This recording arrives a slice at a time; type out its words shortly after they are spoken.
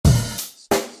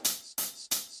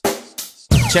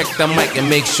Check the mic and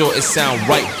make sure it sound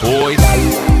right, boys.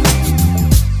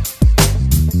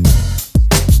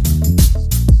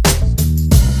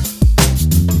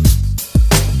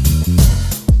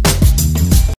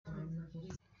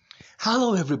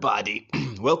 Hello, everybody.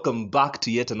 Welcome back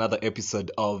to yet another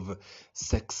episode of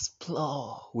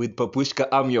Sexplore with Papushka.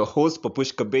 I'm your host,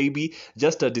 Papushka Baby.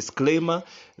 Just a disclaimer,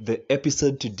 the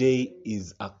episode today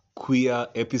is a queer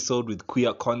episode with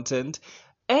queer content.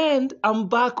 And I'm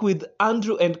back with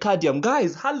Andrew and Kadiam.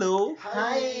 Guys, hello.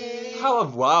 Hi.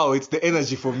 Wow, it's the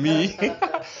energy for me.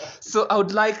 So I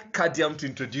would like Kadiam to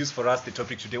introduce for us the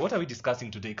topic today. What are we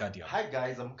discussing today, Kadiam? Hi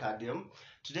guys, I'm Kadiam.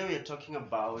 Today we are talking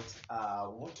about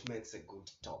what makes a good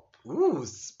top. Ooh,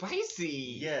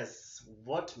 spicy. Yes,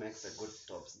 what makes a good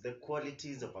top. The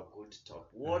qualities of a good top.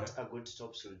 What a good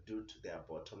top should do to their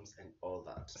bottoms and all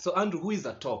that. So Andrew, who is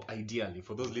a top ideally?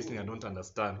 For those listening, I don't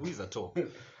understand. Who is a top?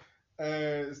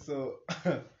 So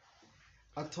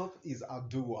a top is a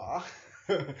doer,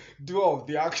 doer of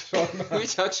the action.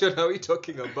 Which action are we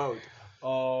talking about?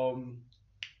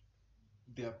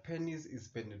 Their penis is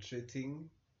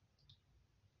penetrating.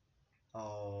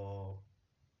 Someone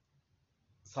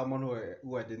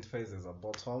who identifies as a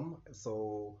bottom.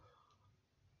 So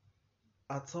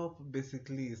a top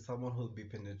basically is someone who'll be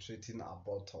penetrating a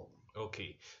bottom.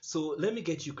 Okay, so let me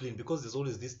get you clean because there's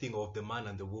always this thing of the man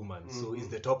and the woman. So is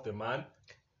the top the man?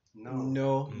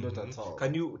 No, not at all.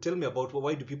 Can you tell me about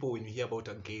why do people, when you hear about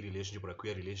a gay relationship or a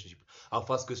queer relationship, our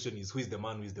first question is who is the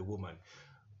man, who is the woman?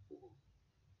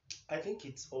 I think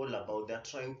it's all about they're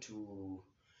trying to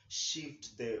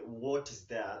shift what is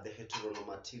there, the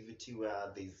heteronormativity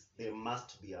where there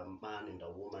must be a man and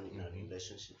a woman in a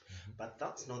relationship. But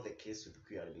that's not the case with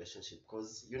queer relationship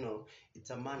because it's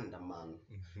a man and a man.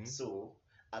 So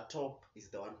a top is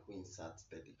the one who inserts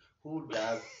who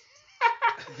does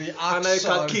The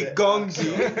Anaika action.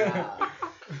 Kigongi. yeah.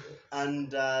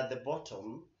 And the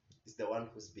bottom is the one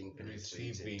who's being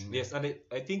penetrated. Yes, and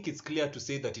I think it's clear to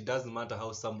say that it doesn't matter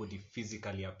how somebody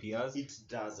physically appears. It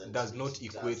doesn't. Does not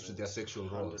It equate to doesn't. their sexual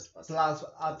roles. 100%. Plus,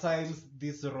 at times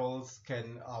these roles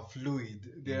can are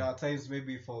fluid. There are times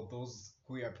maybe for those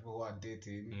queer people who are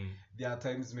dating, there are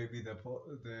times maybe the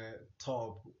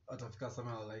top atafika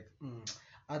someone are like,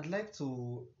 I'd like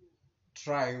to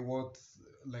try what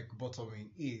like bottoming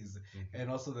is,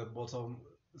 and also the bottom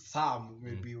some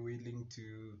may be willing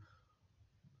to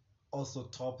also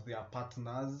top their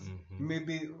partners.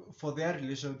 Maybe for their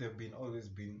relationship they've always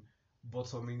been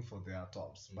bottoming for their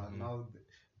tops, but now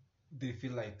they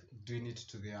feel like doing it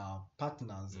to their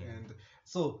partners. And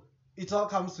so it all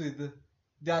comes with,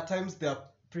 there are times their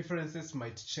preferences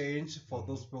might change for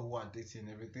those people who are dating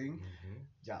and everything.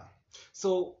 Yeah.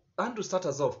 So Andrew, start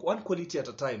us off one quality at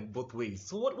a time, both ways.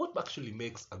 So what actually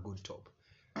makes a good top?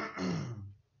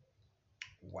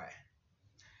 Why?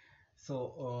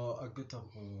 So a good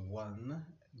top one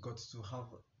got to have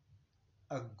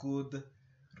a good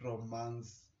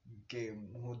romance game.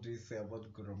 What do you say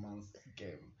about good romance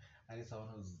game? I need someone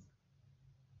who's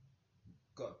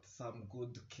got some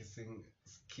good kissing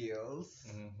skills.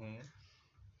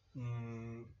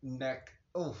 Neck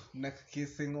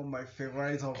kissing on my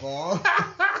favorite of all.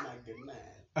 My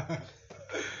goodness.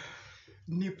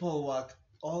 Nipple work,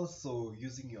 also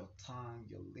using your tongue,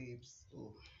 your lips.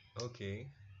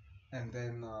 Okay. And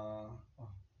then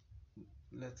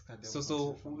let's cut them.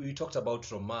 So we talked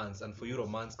about romance, and for you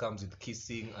romance comes with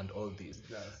kissing and all this.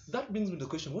 Yes. That brings me to the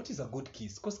question, what is a good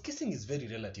kiss? Because kissing is very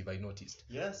relative, I noticed.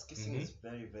 Yes, kissing is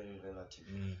very, very relative.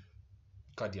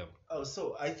 Kadiam. Oh,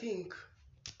 so I think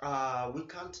we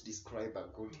can't describe a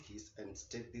good kiss and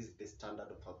state this is the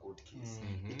standard of a good kiss.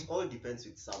 It all depends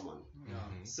with someone.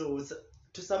 So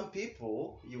to some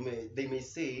people, they may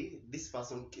say this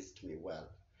person kissed me well,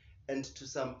 and to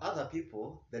some other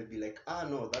people they'll be like,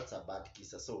 no, that's a bad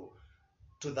kisser. So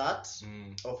to that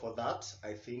or for that,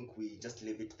 I think we just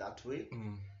leave it that way.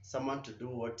 Someone to do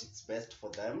what is best for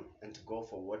them and to go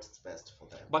for what's best for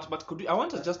them. But could we, I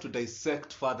want us just to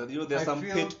dissect further. There's some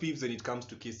pet peeves when it comes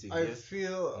to kissing. I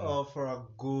feel for a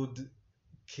good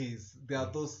kiss, there are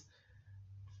those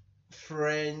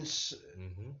French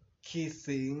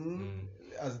kissing,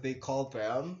 as they call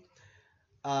them,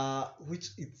 which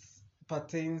it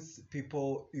pertains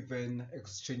people even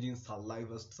exchanging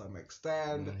saliva to some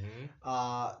extent,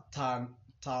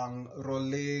 tongue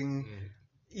rolling.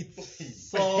 It's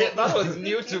so that was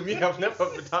new to me. I've never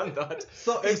done that.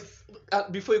 So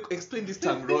before you explain this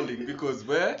tongue rolling, because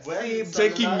we're See,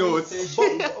 taking notes.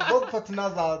 both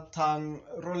partners are tongue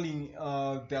rolling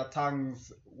their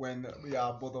tongues when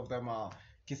both of them are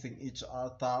kissing each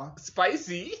other.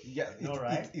 Spicy. Yeah,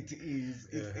 it is.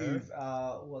 It is.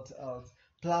 What else?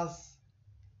 Plus,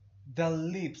 the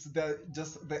lips,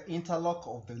 the interlock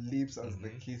of the lips as the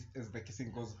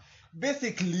kissing goes.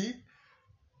 Basically,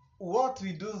 what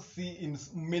we do see in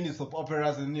many soap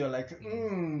operas, and you're like,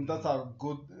 that's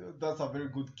a very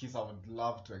good kiss. I would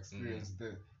love to experience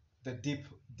the deep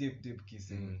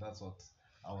kissing. That's what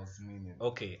I was meaning.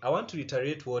 Okay, I want to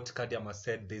reiterate what Kadiama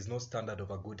said. There's no standard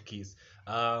of a good kiss.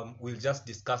 We'll just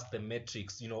discuss the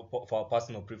metrics, for our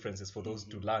personal preferences, for those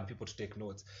to learn, people to take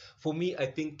notes. For me, I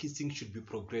think kissing should be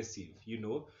progressive,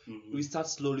 We start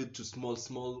slowly to small,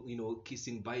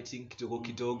 kissing, biting,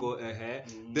 kidogo,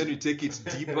 then we take it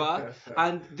deeper.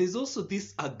 And there's also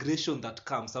this aggression that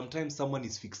comes. Sometimes someone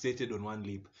is fixated on one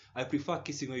lip. I prefer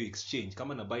kissing where you exchange.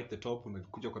 Come on, I bite the top,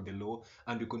 unakuja kwa the low,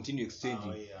 and we continue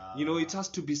exchanging. It has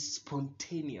to be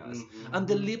spontaneous. And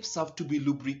the lips have to be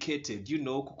lubricated,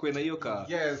 kukuwe na hiyo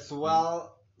Yes,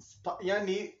 well,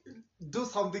 yani, do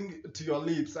something to your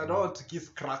lips. I don't want to kiss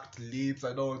cracked lips.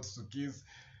 I don't want to kiss.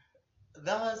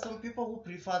 There are some people who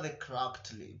prefer the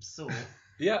cracked lips, so.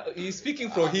 Yeah, he's speaking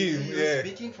for him. You're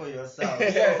speaking for yourself.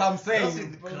 Yes, I'm saying. Those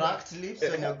with cracked lips,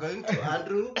 when you're going to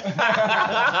Andrew,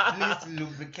 please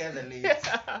lubricate the lips.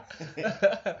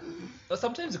 But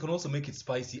sometimes you can also make it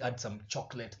spicy, add some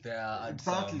chocolate there, add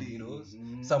exactly.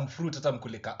 some fruit,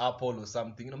 kuleka apple or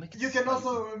something, make it You spicy. can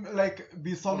also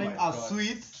be sounding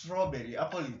sweet strawberry.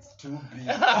 Apple is too big.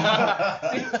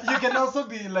 You can also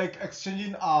be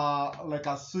exchanging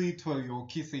a sweet where you're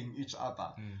kissing each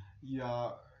other.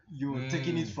 Yeah. You're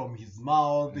taking it from his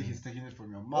mouth, he's taking it from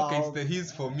your mouth. Okay, it's the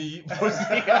his for me.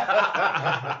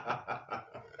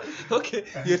 Okay,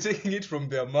 you're taking it from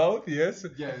their mouth, yes?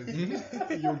 Yes.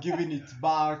 You're giving it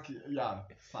back. Yeah,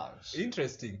 such.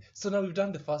 Interesting. So now we've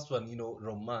done the first one,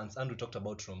 romance, and we talked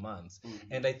about romance.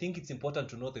 And I think it's important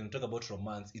to note that when we talk about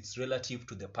romance, it's relative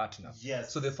to the partner.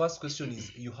 Yes. So the first question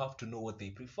is, you have to know what they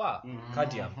prefer.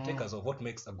 Kadiam, take us off. What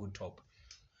makes a good top?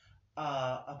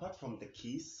 Apart from the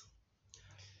kiss,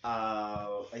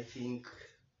 I think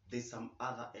there's some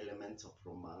other elements of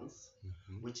romance,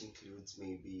 which includes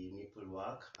maybe nipple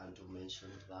work, and you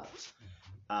mentioned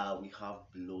that. We have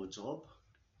blowjob.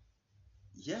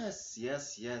 Yes.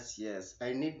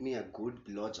 I need me a good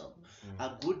blowjob.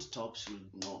 A good top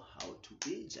should know how to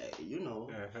BJ,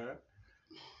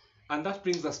 And that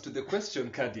brings us to the question,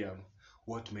 Kadiam.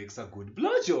 What makes a good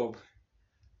blowjob?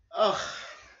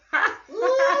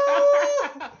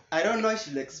 I don't know, I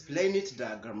should explain it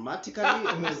diagrammatically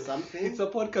or something. It's a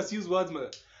podcast, use words, man.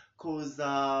 Because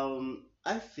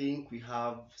I think we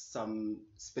have some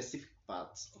specific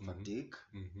parts of a dick.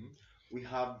 We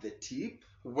have the tip.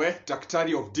 Where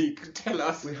Daktari of Dick, tell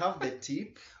us. We have the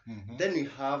tip. Then we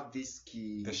have this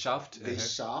key. The shaft. The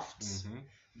shaft.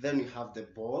 Then we have the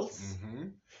balls.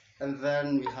 And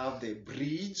then we have the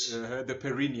bridge. The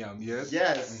perineum, yes.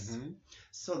 Yes.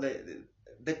 So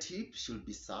the tip should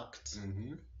be sucked.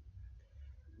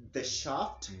 The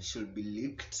shaft should be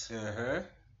licked.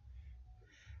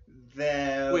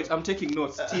 Wait, I'm taking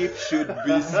notes. Tip should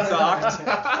be sucked.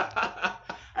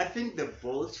 I think the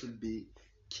ball should be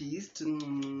kissed.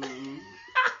 And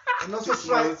also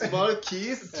small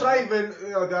kiss. Try when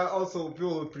there are also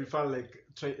people who prefer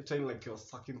trying you're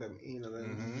sucking them in and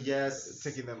then yes,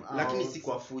 taking them out. Lakini si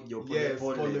kwa fujo, yes,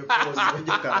 pole. Fujo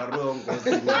kararongo,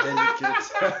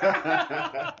 delicate.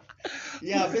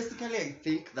 Yeah, basically I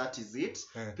think that is it.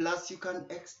 Plus you can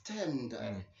extend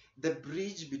the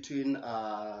bridge between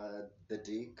the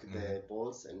dick, the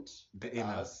balls, and the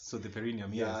anus. So the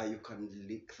perineum, yeah, you can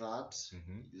lick that,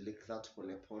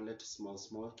 pole to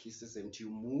small kisses, and you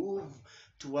move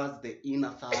towards the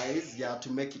inner thighs,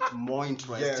 to make it more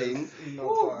interesting.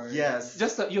 Yes.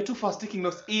 Just you're too fast taking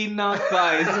notes. Inner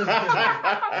thighs.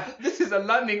 This is a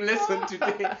learning lesson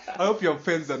today. I hope you have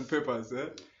pens and papers.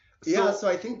 So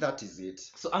I think that is it.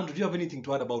 So Andrew, do you have anything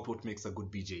to add about what makes a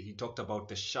good BJ? He talked about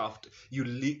the shaft.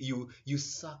 You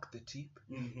suck the tip.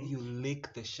 You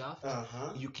lick the shaft.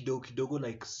 You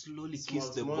kidogo slowly kiss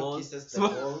the balls.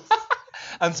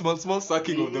 And small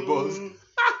sucking of the balls.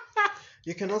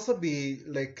 You can also be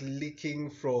licking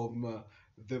from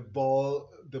the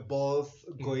balls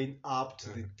going up to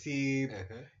the tip.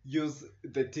 Use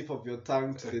the tip of your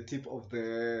tongue to the tip of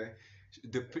the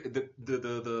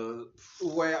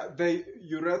where the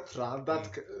urethra that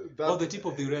the tip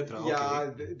of the urethra. Yeah,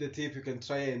 okay. The tip. You can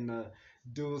try and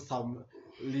do some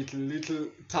little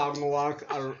tongue work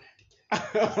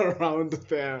around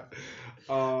there.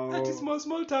 That is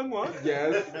small tongue work.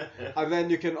 Yes, and then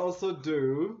you can also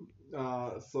do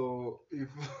so if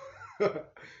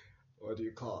what do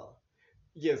you call?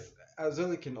 Yes, as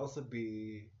well. It can also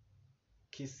be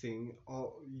kissing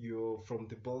you from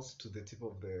the balls to the tip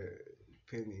of the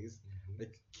penis,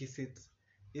 kiss it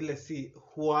ile si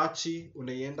huachi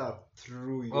unaienda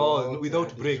through Oh, yote without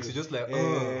hadi breaks, through. you just like,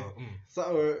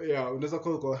 Yeah, unaweza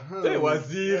kuwa uko Hey,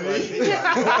 waziri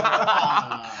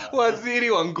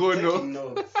waziri wa Taking ngono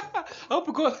notes. how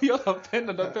because you have pen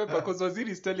and a paper because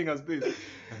waziri is telling us this.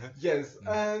 Yes,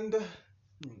 and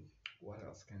what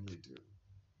else can we do?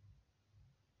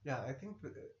 Yeah, I think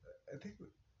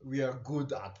we are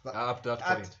good at that. Up to that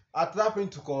point. At that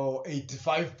point, to go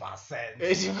 85%.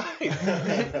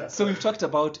 85. So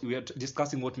we are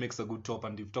discussing what makes a good top,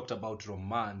 and we've talked about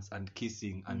romance and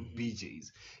kissing and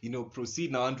BJs.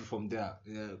 Proceed now, Andrew, from there.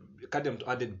 Kadam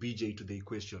added BJ to the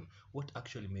equation. What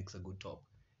actually makes a good top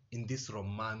in this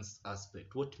romance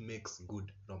aspect? What makes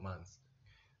good romance?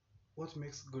 What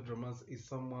makes good romance is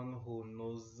someone who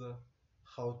knows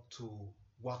how to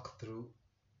work through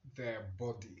their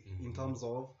body in terms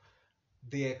of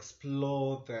they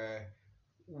explore the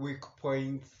weak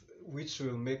points which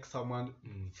will make someone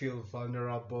feel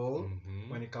vulnerable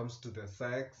when it comes to the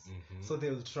sex. So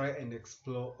they'll try and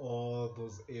explore all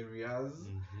those areas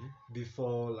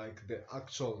before like the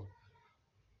actual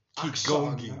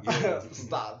action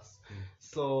starts.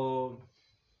 So,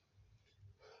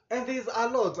 and there's a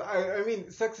lot. I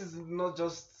mean, sex is not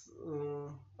just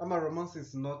romance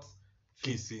is not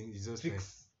Kissing is just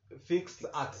fixed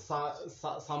at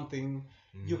something.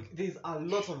 There's a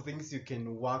lot of things you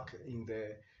can work in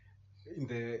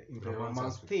the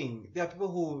romance thing. There are people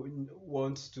who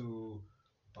want to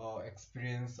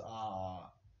experience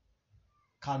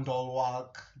candle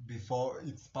work before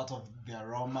it's part of their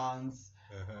romance.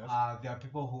 There are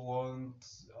people who want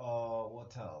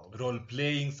what else? Role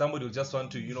playing. Somebody will just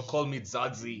want to, call me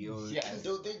Zazie. Yes.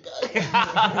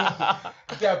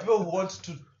 There are people who want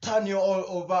to turn you all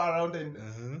over around, and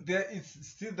there is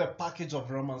still the package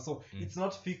of romance. So it's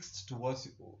not fixed to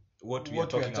what we are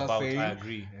talking about. Saying. I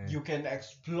agree. You can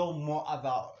explore more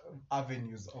other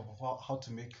avenues of how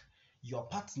to make your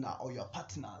partner or your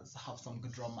partners have some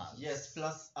good romance. Yes,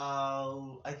 plus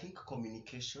I think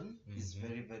communication is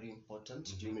very, very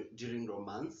important during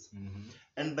romance.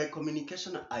 And by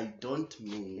communication, I don't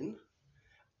mean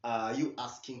you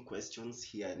asking questions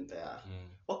here and there.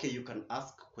 Okay, you can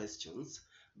ask questions,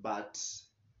 but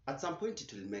at some point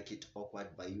it will make it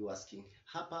awkward by you asking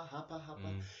hapa.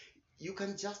 You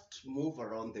can just move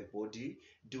around the body,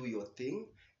 do your thing.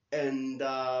 And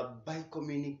by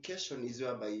communication is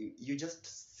whereby you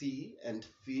just see and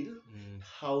feel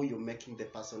how you're making the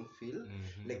person feel.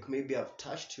 Like maybe I've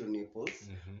touched your nipples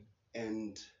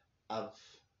and I've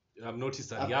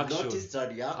noticed a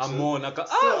reaction. I'm on.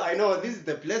 So I know this is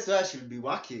the place where I should be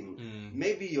working.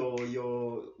 Maybe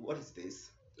your what is this?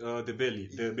 The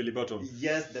belly button.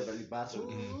 Yes, the belly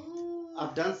button.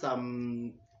 I've done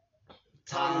some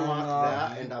turn work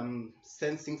there, and I'm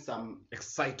sensing some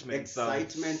excitement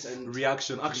and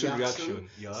reaction.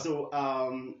 Yeah. So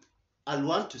I'll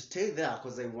want to stay there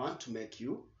because I want to make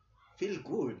you feel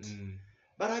good.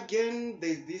 But again,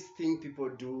 there's this thing people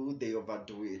do, they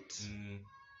overdo it.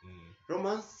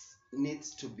 Romance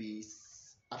needs to be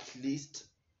at least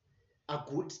a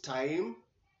good time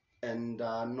and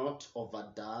not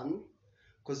overdone.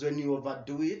 Because when you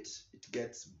overdo it, it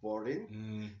gets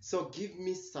boring. So give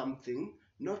me something,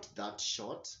 not that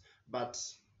short, but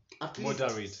at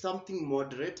least something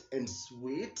moderate and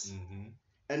sweet,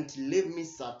 and leave me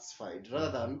satisfied,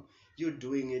 rather than you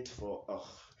doing it for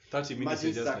 30 minutes.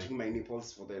 Imagine starting my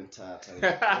nipples for the entire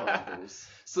time.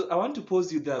 So I want to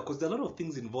pause you there because there are a lot of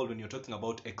things involved when you're talking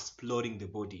about exploring the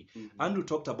body. Andrew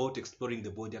talked about exploring the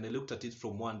body, and I looked at it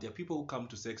from one. There are people who come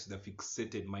to sex with a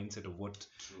fixated mindset of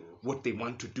what they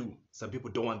want to do. Some people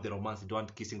don't want the romance, they don't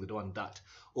want kissing, they don't want that,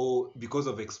 or because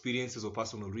of experiences or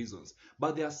personal reasons.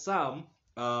 But there are some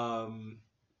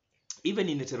even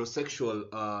in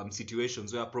heterosexual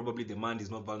situations where probably the man is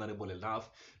not vulnerable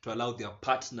enough to allow their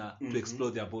partner to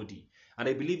explore their body. And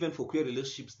I believe even for queer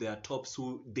relationships, there are tops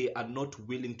who they are not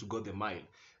willing to go the mile.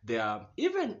 They are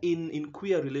even in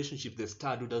queer relationships, the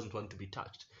stud who doesn't want to be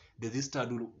touched. There's this stud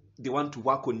who they want to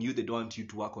work on you, they don't want you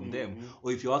to work on them.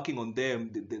 Or if you're working on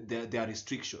them, there are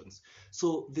restrictions.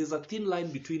 So there's a thin line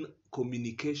between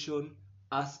communication,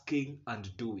 asking,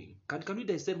 and doing. Can we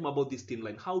dissect more about this thin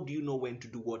line? How do you know when to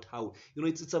do what? How?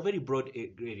 It's a very broad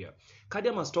area.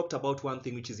 Kadiam has talked about one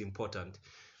thing which is important.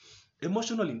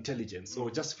 Emotional intelligence or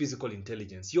just physical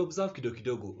intelligence. You observe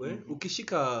kidogo.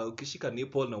 Ukishika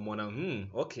nipple na umeona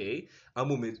okay.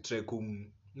 Ama umetry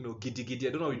gidi. I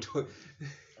don't know how you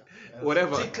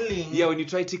whatever. Tickling. Yeah, when you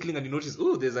try tickling and you notice,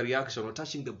 there's a reaction, or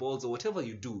touching the balls, or whatever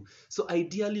you do. So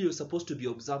ideally, you're supposed to be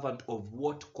observant of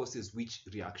what causes which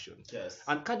reaction. Yes.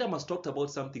 And Kadam has talked about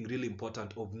something really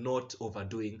important of not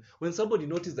overdoing. When somebody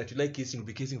notices that you like kissing, you'll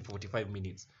be kissing for 45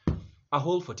 minutes. A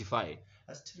whole 45.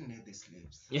 I still need these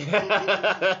lips.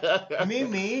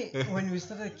 Mimi, when we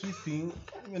start kissing,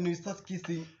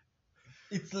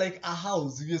 it's like a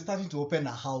house. You're starting to open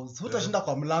a house. Hutashinda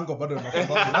kwa mlango bado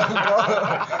unafungua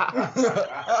mlango.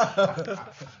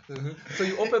 So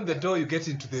you open the door, you get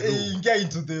into the room. You get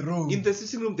into the room. In the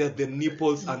sitting room, there are the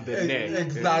nipples and the neck.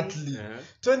 Exactly.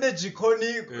 Twende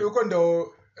jikoni, huko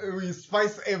ndo we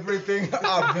spice everything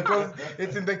up because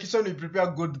it's in the kitchen we prepare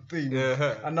good things.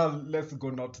 And now let's go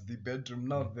now to the bedroom.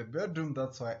 Now the bedroom,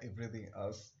 that's where everything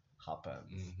else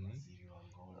happens.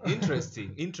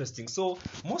 Interesting. So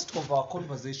most of our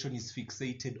conversation is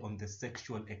fixated on the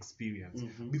sexual experience.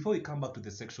 Before we come back to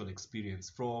the sexual experience,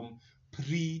 from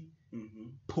pre,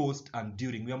 post, and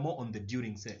during, we are more on the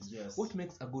during sex. Yes. What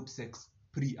makes a good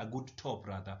top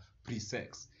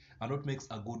pre-sex, and what makes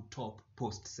a good top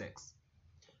post-sex?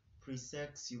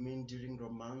 Pre-sex, you mean during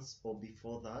romance or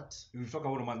before that? We talk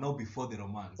about romance now, before the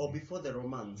romance. Or before the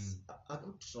romance. A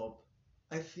good top,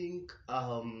 I think.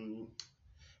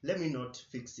 Let me not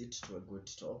fix it to a good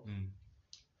top.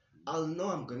 I'll know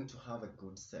I'm going to have a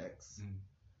good sex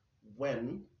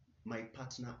when my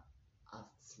partner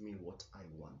asks me what I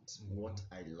want, what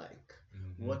I like,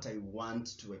 what I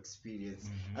want to experience.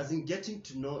 As in getting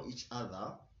to know each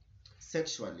other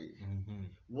sexually,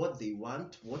 what they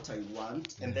want, what I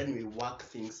want, and then we work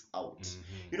things out.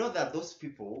 You know that those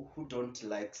people who don't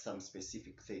like some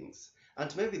specific things,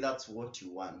 and maybe that's what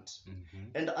you want.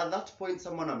 And at that point,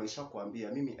 someone amesha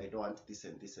kuambia, Mimi, I don't want this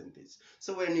and this and this.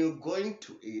 So when you're going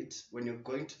to it, when you're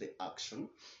going to the action,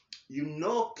 you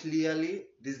know clearly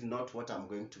this is not what I'm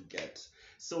going to get.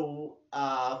 So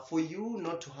for you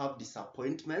not to have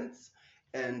disappointments,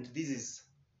 and this is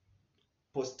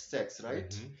post-sex,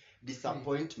 right?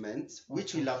 Disappointments,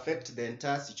 which will affect the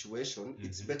entire situation.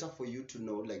 It's better for you to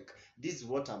know, like, this is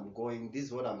what I'm going, this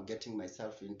is what I'm getting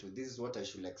myself into, this is what I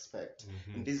should expect,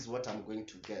 and this is what I'm going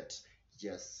to get.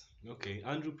 Yes. Okay,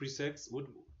 Andrew, pre-sex, what?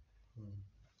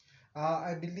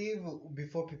 I believe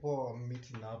before people are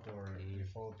meeting up or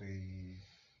before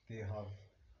they have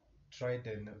tried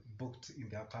and booked in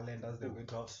their calendars they're going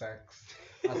to have sex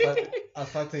a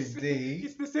certain day.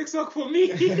 It's the sex work for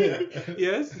me.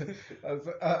 Yes.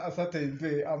 A certain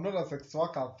day. I'm not a sex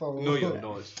worker, so no, you're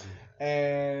not.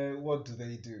 What do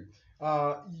they do?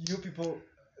 You people,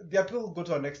 there are people who go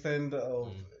to an extent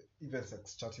of even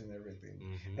sex chatting and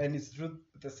everything, and it's through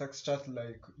the sex chat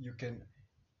like you can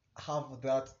have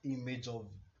that image of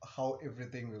how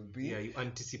everything will be. Yeah, you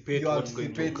anticipate what's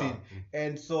going to come.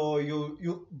 And so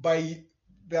you by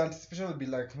the anticipation will be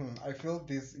like, I feel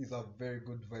this is a very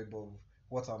good vibe of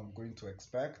what I'm going to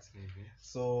expect.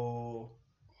 So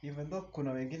even though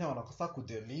kuna wengine wanakosa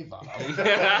kudeliver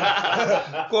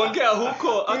kuongea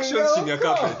huko actions chini ya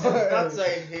carpet. That's why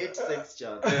I hate sex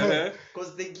chat,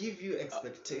 because they give you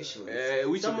expectations.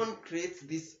 Someone creates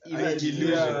this image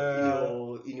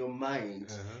in your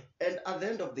mind, and at the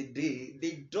end of the day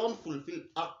they don't fulfill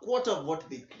a quarter of what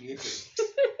they created.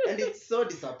 And it's so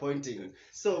disappointing.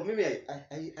 So maybe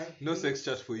I no sex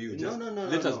chat for you. No.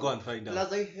 Let us go and find out.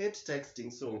 Plus I hate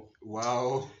texting, so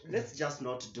wow. Let's just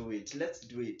not do it. Let's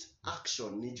do it.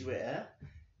 Action. Nijue,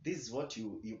 this is what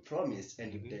you promised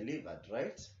and you delivered,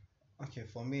 right? Okay,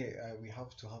 for me, we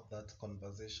have to have that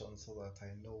conversation so that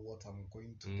I know what I'm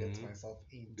going to get myself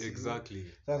into. Exactly.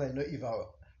 So that I know if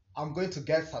I'm going to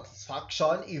get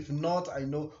satisfaction. If not, I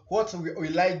know what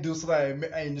will I do so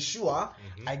that I ensure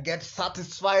I get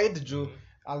satisfied.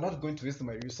 I'm not going to waste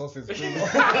my resources.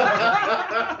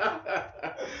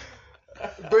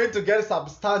 Going to get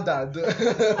substandard.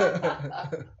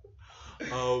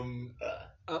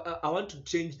 I want to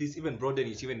change this, even broaden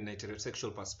it, even in a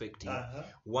heterosexual perspective.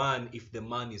 One, if the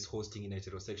man is hosting in a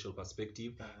heterosexual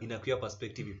perspective, in a queer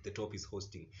perspective, if the top is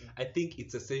hosting, I think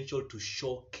it's essential to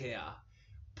show care.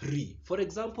 For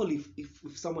example, if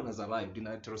someone has arrived in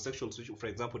a heterosexual situation, for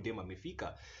example, dem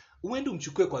amefika, uende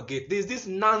umchukue kwa gate. There's this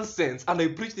nonsense, and I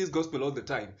preach this gospel all the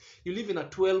time. You live in a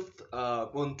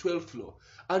 12th floor,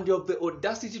 and you have the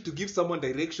audacity to give someone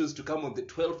directions to come on the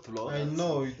 12th floor. I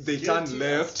know. They turn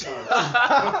left.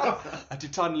 And you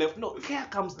turn left. No, care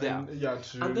comes there. Yeah,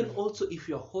 true. And then also, if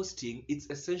you're hosting, it's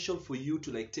essential for you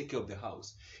to like take care of the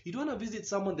house. You don't want to visit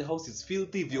someone, the house is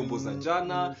filthy, vyombo za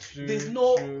jana. There's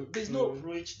no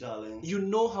rich, darling. You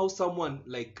know how someone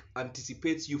like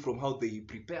anticipates you from how they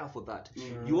prepare for that.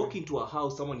 You walk into a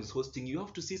house, someone is hosting, you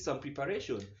have to see some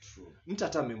preparation.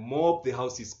 Mtata me mop, the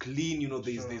house is clean, you know,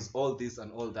 there's all this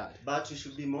and all that. But you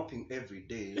should be mopping every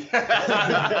day.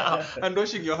 And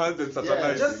washing your hands and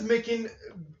satellite. Yeah, just making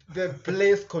the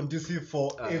place conducive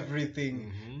for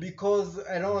everything. Because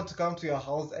I don't want to come to your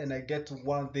house and I get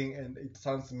one thing and it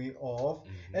turns me off.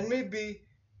 And maybe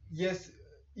yes,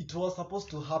 it was supposed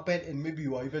to happen, and maybe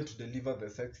you are even to deliver the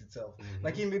sex itself.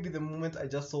 Like in maybe the moment I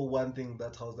just saw one thing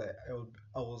that house,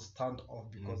 I was turned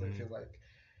off because I feel like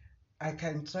I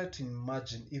can try to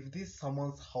imagine if this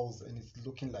someone's house and it's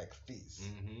looking like this.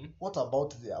 What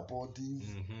about their bodies,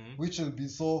 which will be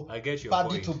so I get your body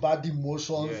point. to body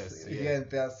motions Yes, here yeah. and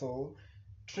there. So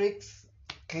tricks,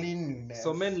 cleanliness.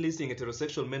 So men listening,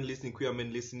 heterosexual men listening, queer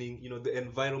men listening, you know, the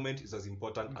environment is as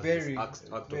important as Very, this act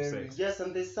of very. sex. Yes,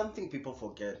 and there's something people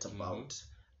forget about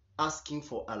asking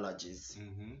for allergies.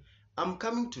 I'm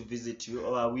coming to visit you,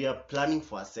 or we are planning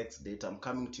for a sex date. I'm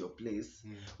coming to your place.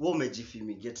 We'll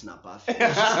get na perfume.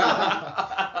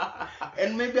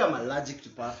 And maybe I'm allergic to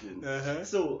perfume.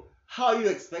 So how are you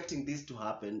expecting this to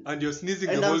happen? And you're sneezing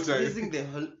And the whole I'm time. sneezing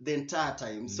the entire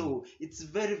time. So it's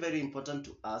very, very important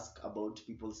to ask about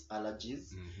people's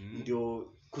allergies.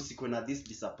 Ndio kusikwe na this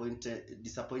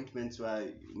disappointments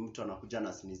where mtu anakuja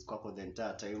na sneeze kwako the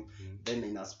entire time, then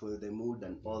ina spoil the mood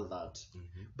and all that.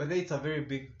 But then it's a very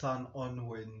big turn on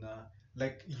when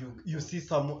like you see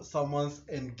someone's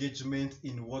engagement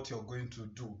in what you're going to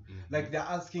do. Like they're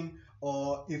asking,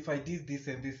 or if I did this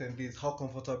and this and this, how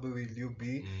comfortable will you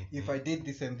be? If I did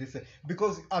this and this,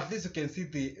 because at least you can see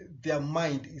their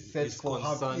mind is set It's for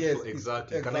concerned yes, for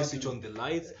exactly. Can I switch on the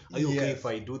lights? Are you okay if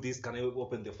I do this? Can I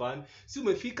open the fan? Si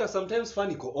umefika, sometimes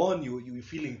fan iko on, you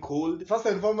feeling cold. First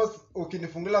and foremost,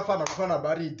 ukinifungula fan akuwa na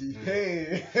baridi.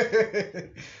 Hey.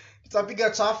 Itapiga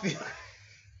chafi.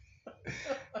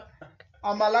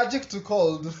 I'm allergic to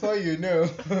cold, so you know.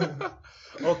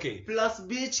 Okay. Plus,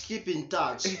 bitch, keep in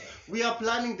touch. We are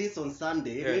planning this on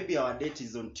Sunday. Maybe our date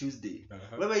is on Tuesday.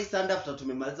 Wewe hii Sunday after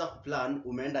tumemaliza kuplan,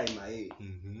 umeenda MIA.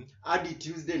 Hadi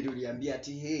Tuesday ndio uliambia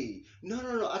ati hey,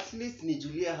 no, at least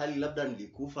nijulie hali labda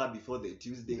nilikufa before the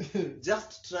Tuesday.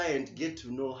 Just try and get to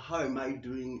know how am I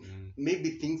doing. Maybe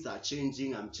things are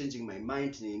changing. I'm changing my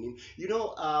mind. You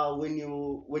know, when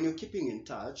you're keeping in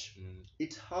touch,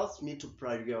 it helps me to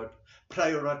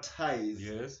prioritize.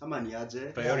 Yes. Ama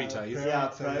niaje?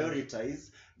 Prioritize.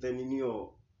 Prioritize then in your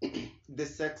the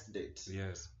sex date.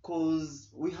 Yes. Cause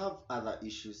we have other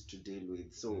issues to deal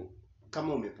with. So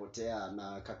kama umepotea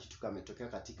na kakitu kametokea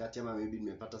katikati ama maybe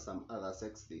nimepata some other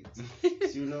sex dates.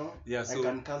 So, you know, Yeah, so I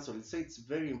can cancel it. So it's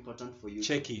very important for you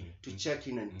check in. to check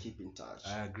in and keep in touch.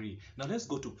 I agree. Now let's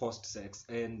go to post-sex,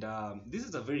 and this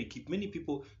is a very key. Many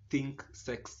people think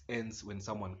sex ends when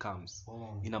someone comes.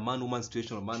 In a man-woman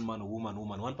situation, or man-man or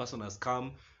woman-woman. One person has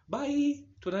come. Bye.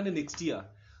 Tuonane next year.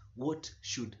 What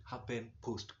should happen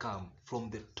post-come from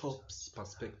the top's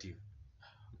perspective?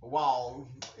 Wow,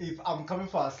 if I'm coming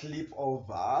for a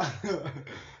sleepover,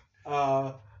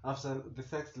 after the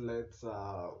sex, let's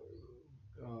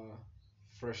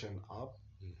freshen up,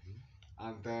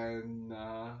 and then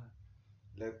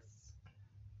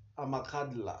I'm a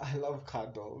cuddler. I love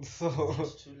cuddles, so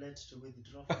It's too late to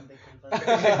withdraw from the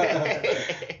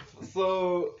conversation.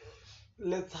 so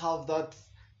let's have that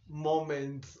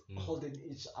moment, holding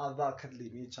each other,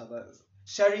 cuddling each other,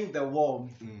 sharing the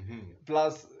warmth.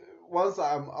 Plus, once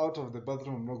I'm out of the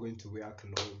bathroom, I'm not going to wear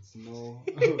clothes. No,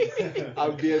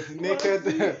 I'll be as naked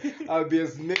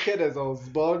as I was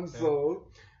born. So,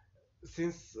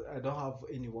 since I don't have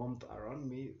any warmth around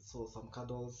me, so some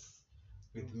cuddles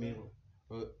with me,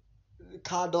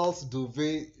 cuddles,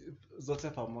 duvet, zote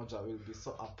pamoja will be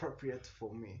so appropriate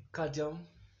for me. Kajam.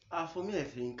 For me, I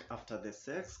think after the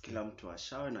sex, kila mtu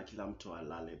ashawe na kila mtu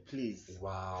alale, please.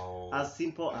 Wow. As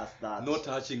simple as that. No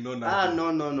touching, no nothing.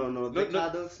 No. The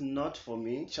cuddles not for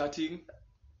me. Chatting.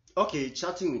 Okay,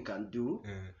 chatting we can do,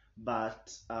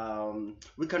 but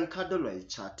we can cuddle while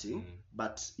chatting.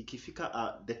 But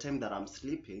ikifika the time that I'm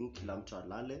sleeping, kila mtu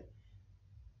alale.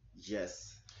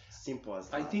 Yes, simple as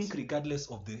that. I think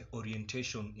regardless of the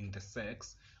orientation in the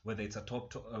sex, whether it's a a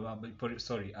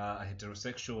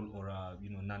heterosexual or a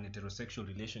non-heterosexual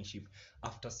relationship,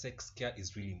 after sex care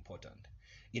is really important.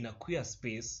 In a queer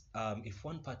space, if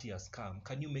one party has come,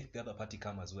 can you make the other party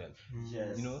come as well?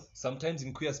 Yes. You know, sometimes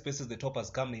in queer spaces the top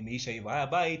has come na imeisha hiva.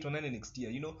 Bye, tuonane next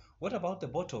year. You know, what about the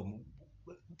bottom?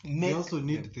 They also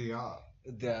need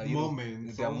their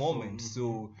moments. Their moments.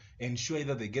 So ensure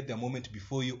either they get their moment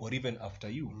before you or even after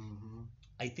you.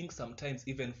 I think sometimes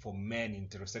even for men in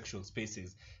heterosexual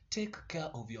spaces, take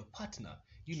care of your partner.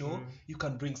 You know, you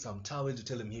can bring some towel to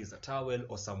tell him here's a towel,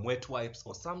 or some wet wipes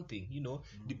or something. You know,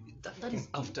 that is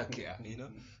aftercare. You know,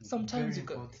 sometimes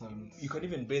you can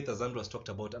even bathe, as Andrew has talked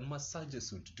about, and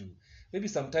massages would do. Maybe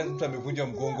sometimes mtu amevunja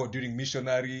mgongo during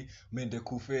missionary, mende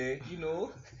kufe. You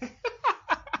know.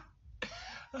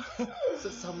 So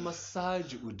some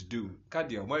massage would do.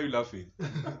 Kadia, why are you laughing?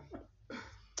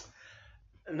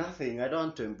 Nothing. I don't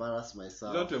want to embarrass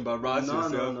myself. Not to embarrass No,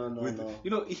 yourself. no, with, no.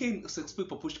 You know, here in Sex Speak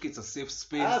Papushka, it's a safe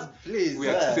space. Please. We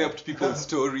accept people's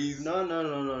stories. No.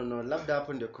 Labda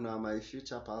hapo ndio kuna my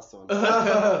future person.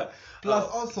 Plus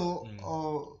also,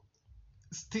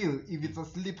 still, if it's a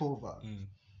sleepover,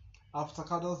 after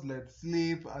cuddles, let's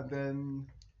sleep, and then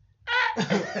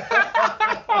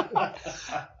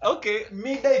Okay.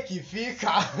 mida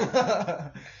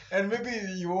ikifika, and maybe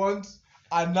you want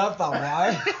another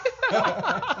one,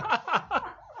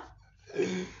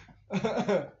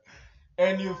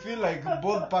 and you feel like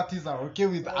both parties are okay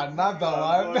with another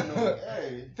one,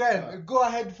 Hey. then go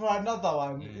ahead for another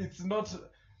one. It's not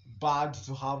bad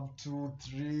to have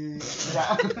 2-3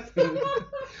 rounds.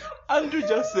 Andrew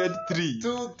just said 3.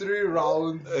 2-3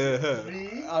 rounds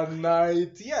a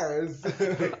night, yes.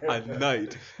 A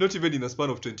night. Not even in a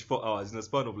span of 24 hours, in a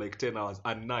span of like 10 hours.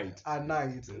 A night. A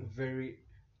night, very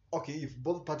okay. If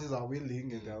both parties are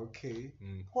willing and they're okay,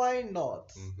 why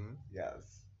not?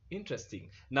 Yes.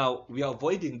 Interesting. Now, we are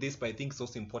avoiding this, but I think it's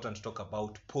also important to talk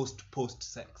about post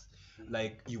sex.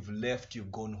 Like, you've left,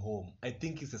 you've gone home. I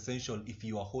think it's essential if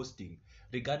you are hosting,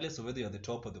 regardless of whether you're the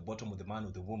top or the bottom of the man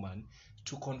or the woman,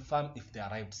 to confirm if they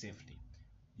arrived safely.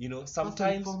 You know,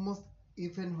 sometimes... Almost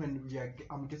even when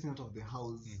I'm getting out of the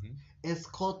house,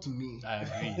 escort me.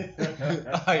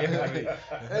 I agree.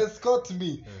 Escort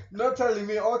me. Not telling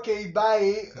me, okay,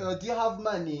 bye. Do you have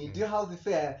money? Do you have the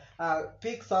fare?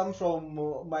 Pick some from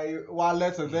my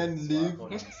wallet and then leave.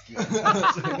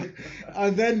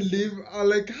 And then leave. I'm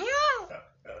like,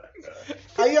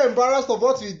 are you embarrassed of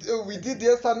what we did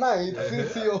yesterday night?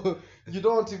 Since you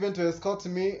don't want even to escort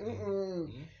me.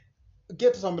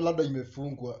 Gate sambi labda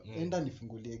imefungwa, enda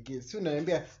nifungulie gate. Si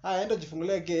unaniambia enda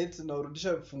jifungulie gate na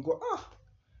urudisha funguo.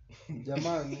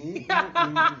 Jamani,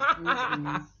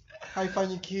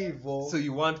 haifanyiki hivyo. So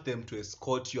you want them to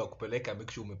escort you, akupeleka,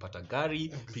 make sure umepata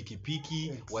gari,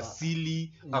 pikipiki,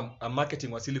 wasili,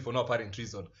 marketing wasili for no apparent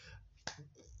reason.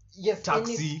 Yes,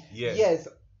 taxi, yes,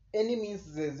 any means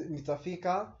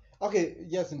nitafika. Okay,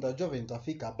 yes, nitajua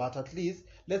nitafika, but at least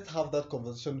let's have that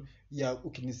conversation. Yeah,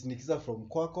 ukinisinikiza from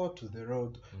kwako to the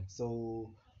road.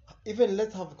 So even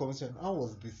let's have a conversation. How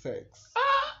was the sex?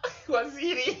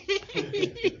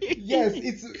 Yes,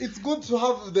 it's good to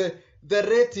have the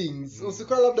ratings.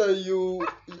 Usikuwa labda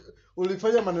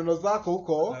ulifanya maneno zako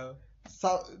huko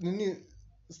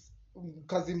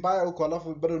kazi mbaya huko,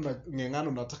 alafu bado unang'eng'ana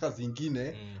unataka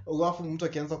zingine, alafu mtu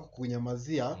akianza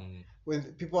kukunyamazia, when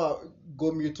people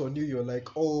go mute on you, you're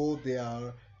like, oh, they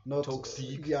are not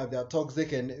toxic. Yeah, they are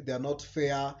toxic and they are not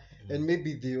fair. And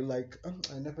maybe they're like,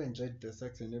 I never enjoyed the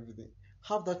sex and everything.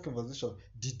 Have that conversation.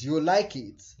 Did you like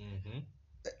it?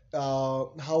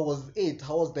 How was it?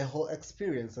 How was the whole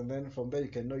experience? And then from there you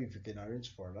can know if you can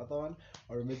arrange for another one,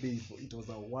 or maybe if it was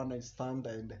a one-night stand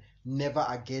and never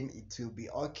again, it will be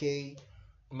okay.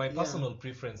 My personal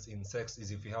preference in sex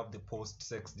is if you have the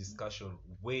post-sex discussion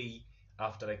way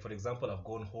after. Like, for example, I've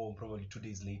gone home probably 2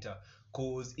 days later,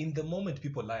 because in the moment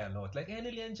people lie a lot, like, I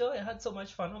really enjoy, I had so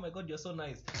much fun, oh my god, you're so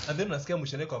nice. And then unasikia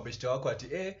mshene kwa beshte wako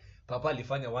ati papa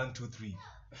alifanya 1 2 3.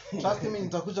 Trust me,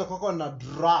 nitakuja kwako na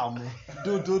drum.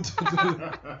 Do.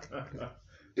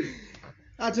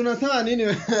 Tunasema nini?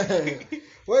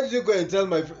 Why did you go and tell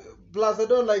my plus I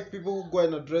don't like people who go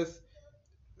and address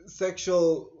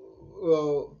sexual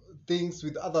things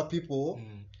with other people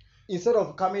instead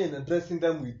of coming and addressing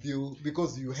them with you,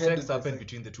 because you had sex happened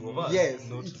between the two of us. Yes,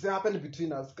 it's happened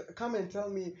between us. Come and tell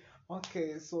me,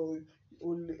 okay, so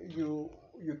you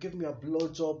give me a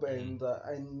blowjob and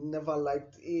I never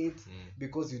liked it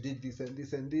because you did this and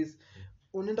this and this.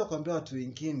 Unaenda kuambia watu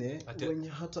wengine wenye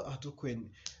hata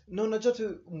hatukweni na unajua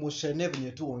tu mshene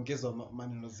venye tu ongeza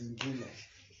maneno zingine.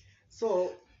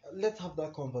 So let's have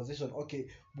that conversation. Okay,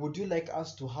 would you like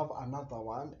us to have another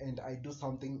one and I do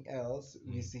something else?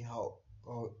 We see how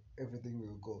everything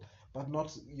will go, but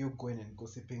not you going and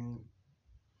gossiping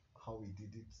how we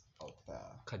did it out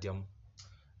there. Kadiam.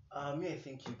 Me, I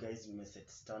think you guys may set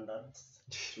standards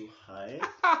too high.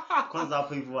 Kwanza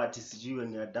hapo hivyo ati sijui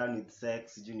when you're done with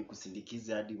sex, sijui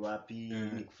nikusindikize hadi wapi,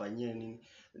 nikufanyie nini.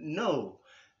 No.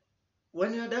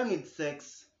 When you're done with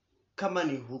sex, kama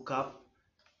ni hook up,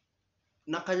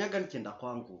 nakanyaga nikienda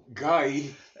kwangu. Guy.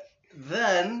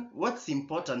 Then what's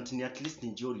important ni at least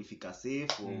nijue ulifika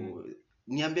safe or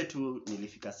niambie tu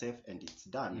nilifika safe and it's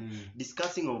done.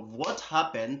 Discussing of what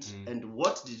happened and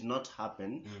what did not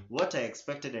happen, what I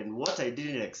expected and what I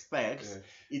didn't expect,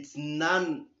 it's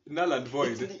null and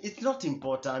void. It's not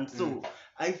important. So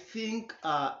I think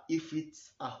if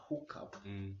it's a hookup,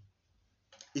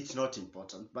 it's not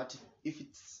important. But if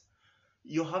it's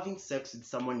you're having sex with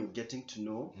someone you're getting to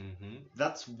know,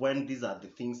 that's when these are the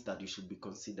things that you should be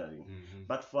considering.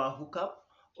 But for a hookup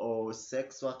or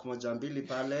sex work moja mbili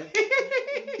pale,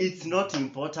 it's not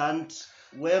important.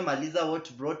 We maliza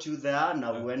what brought you there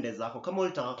na uende zako. Kama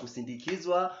ulitaka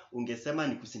kusindikizwa, ungesema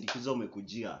ni kusindikizwa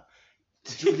umekujia.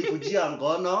 Tulikujia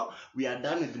ngono, we are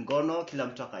done with ngono, kila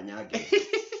mtu akanyage.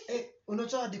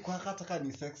 Unajua hadi kwa hata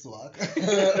ni sex work.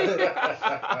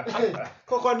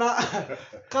 Koko na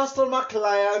customer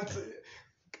client,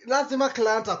 lazima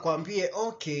client akwambie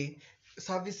okay,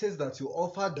 services that you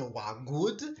offered were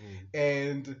good,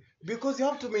 and because you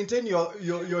have to maintain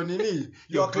your nini,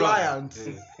 your client.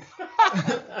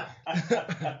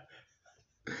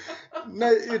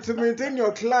 Now, to maintain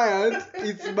your client,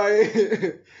 it's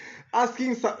by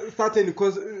asking certain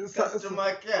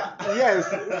Customer care. yes,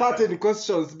 certain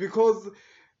questions, because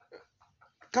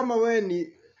kama wewe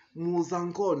ni muuza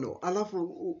ngono alafu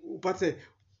upate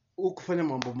ukufanya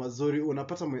mambo mazuri,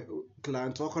 unapata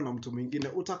client wako na mtu mwingine,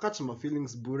 utakatch my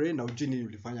feelings bure na ujini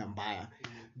ulifanya mbaya.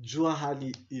 Jua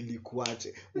hali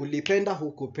ilikuaje, ulipenda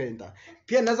hukupenda.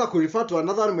 Pia naweza kurefer to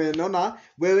another mwenye naona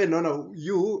wewe, naona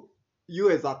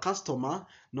you as a customer,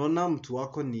 naona mtu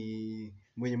wako ni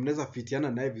mwenye mnaweza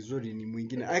fitiana naye vizuri ni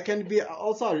mwingine. I can be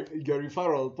also your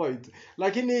referral point,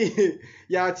 lakini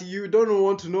yeah, you don't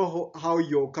want to know how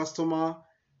your customer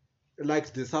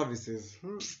likes the services.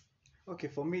 Okay,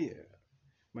 for me,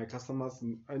 my customers,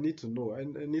 I need to know, I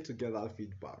need to get that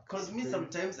feedback. Because me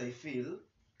sometimes I feel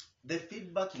the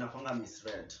feedback inakwanga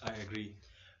misread. I agree.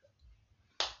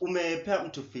 Umepea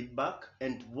mtu feedback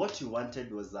and what you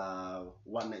wanted was a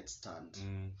one night stand.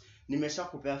 Nimesha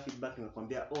kupea feedback,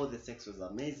 nimekwambia oh the sex was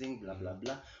amazing blah blah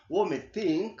blah. Wewe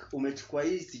umethink umechukua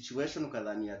hii situation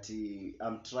ukadhani ati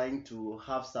I'm trying to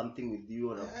have something with you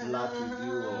or a flirt with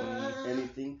you or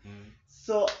anything.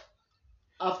 So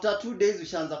after 2 days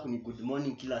ushaanza kuni good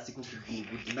morning kila siku, kuni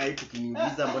good night,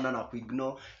 ukiniuliza mbona na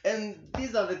kuignore. And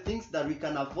these are the things that we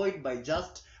can avoid by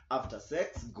just after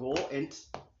sex go and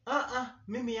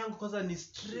mimi yangu kwanza ni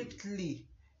strictly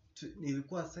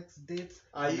nilikuwa sex date.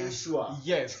 Are you sure?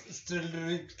 Yes,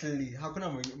 strictly. Hakuna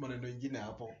maneno mengine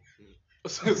hapo.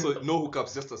 So no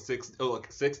hookups, just a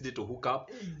sex date or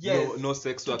hookup. Yes. No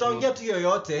sex work. Tutaongea tu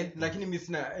yoyote, lakini mimi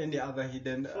sina any other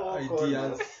hidden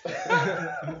ideas.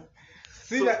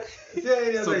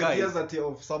 So guys,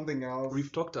 of something else.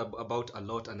 We've talked about a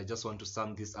lot, and I just want to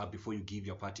sum this up before you give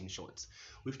your parting shots.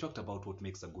 We've talked about what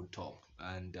makes a good top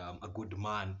and a good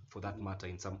man, for that matter,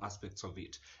 in some aspects of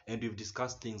it. And we've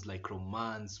discussed things like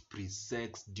romance,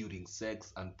 pre-sex, during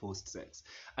sex, and post-sex.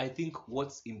 I think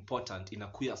what's important in a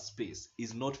queer space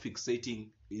is not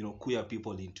fixating, queer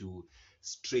people into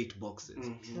straight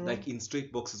boxes. Like in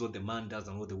straight boxes, what the man does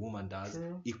and what the woman does,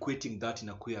 equating that in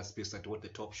a queer space at what the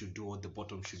top should do, what the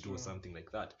bottom should do, or something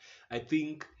like that. I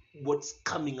think what's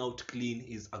coming out clean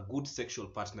is a good sexual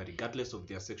partner, regardless of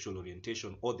their sexual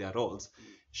orientation or their roles,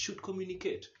 should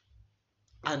communicate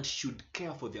and should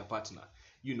care for their partner.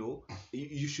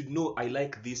 You should know, I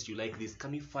like this, you like this.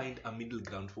 Can we find a middle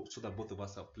ground so that both of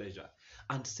us have pleasure?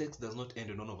 And sex does not end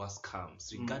when none of us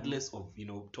comes, regardless of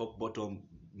top, bottom,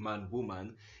 man,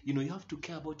 woman. You have to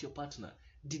care about your partner.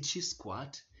 Did she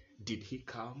squat? Did he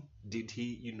come? Did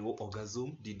he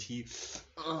orgasm? Did he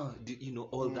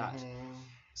all that?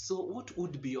 So what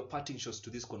would be your parting shots to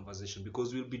this conversation?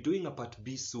 Because we'll be doing a part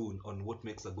B soon on what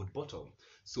makes a good bottom.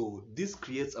 So this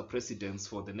creates a precedence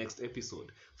for the next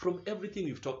episode from everything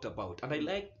we've talked about. And I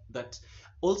like that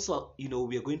also,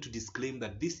 we are going to disclaim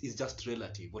that this is just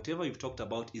relative. Whatever we've talked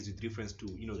about is with reference to,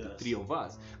 the three of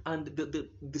us. And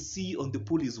the sea on the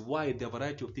pool is wide. There are a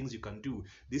variety of things you can do.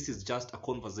 This is just a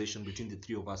conversation between the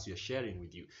three of us we are sharing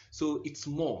with you. So it's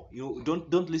more,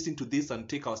 don't listen to this and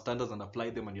take our standards and apply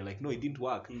them and you're like, no, it didn't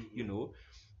work,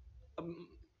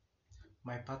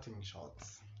 My parting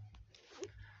shots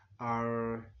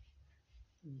are,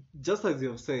 just as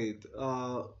you've said,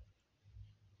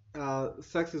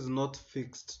 sex is not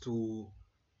fixed to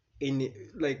any,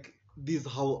 like, this is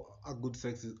how a good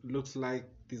sex looks like,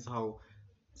 this is how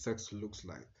sex looks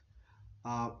like.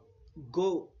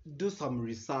 Go do some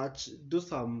research, do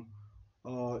some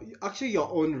actually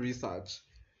your own research.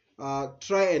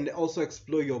 Try and also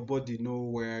explore your body, know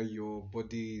where your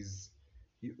body is.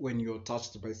 When you're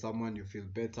touched by someone, you feel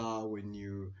better.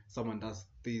 When someone does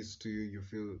this to you, you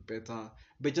feel better.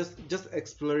 But just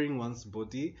exploring one's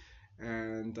body,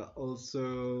 and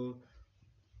also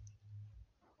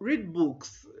read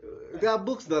books. There are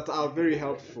books that are very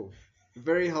helpful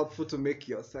to make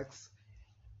your sex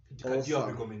awesome. Do you have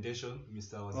a recommendation,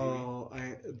 Mr.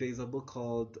 Waziri? There's a book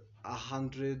called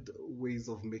 100 Ways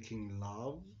of Making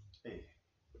Love. Hey.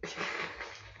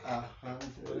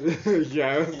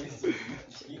 Yes.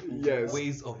 Yes.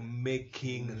 Ways of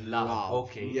making love.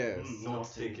 Okay. Yes.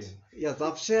 Notes taken. Yes,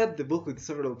 I've shared the book with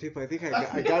several people. I think I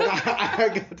got I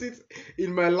got it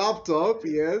in my laptop.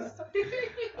 Yes.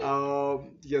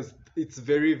 Yes, it's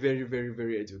very, very, very,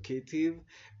 very educative,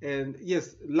 and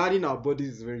yes, learning our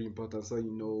bodies is very important. So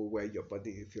you know where your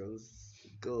body feels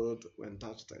good when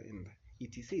touched, and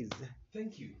etc.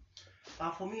 Thank you.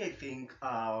 For me, I think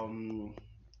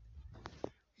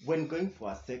when going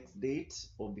for a sex date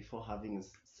or before having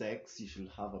sex, you should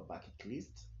have a bucket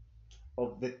list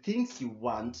of the things you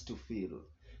want to feel.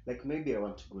 Like maybe I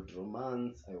want good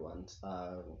romance, I want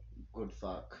good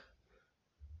fuck.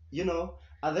 You know,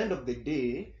 at the end of the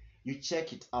day, you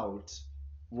check it out.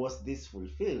 Was this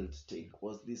fulfilled? Tick.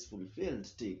 Was this fulfilled?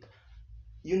 Tick.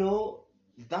 You know,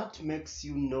 that makes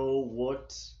you know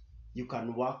what you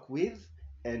can work with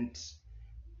and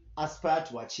aspire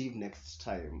to achieve next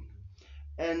time.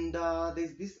 And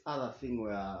there's this other thing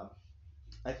where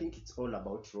I think it's all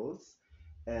about roles,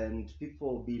 and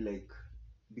people will be like,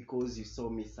 because you saw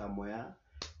me somewhere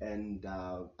and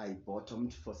I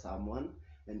bottomed for someone,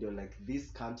 and you're like,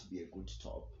 this can't be a good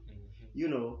top. You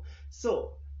know,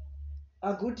 so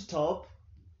a good top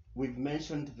we've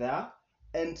mentioned there,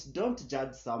 and don't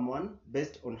judge someone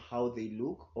based on how they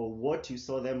look or what you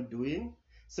saw them doing.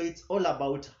 So it's all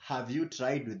about, have you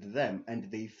tried with them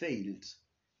and they failed?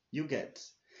 You get.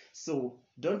 So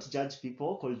don't judge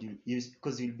people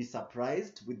because you'll be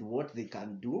surprised with what they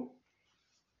can do.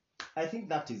 I think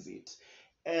that is it.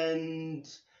 And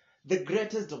the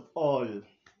greatest of all,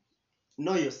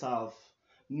 know yourself.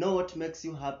 Know what makes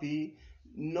you happy.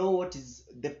 Know what is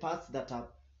the parts that are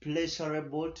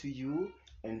pleasurable to you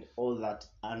and all that.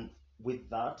 And with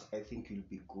that, I think you'll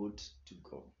be good to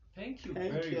go. Thank you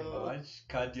Thank very you. much,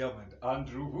 Kadiam and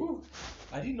Andrew. Woo.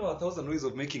 I didn't know 1,000 ways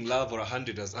of making love or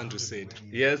 100, as Andrew said. ways.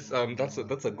 Yes,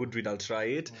 that's a good read. I'll try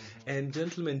it. And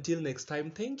gentlemen, till next time,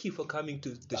 thank you for coming to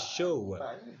the show.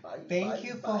 Bye, bye, Thank bye,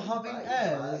 you for bye, having bye,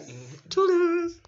 us. bye. Toodles.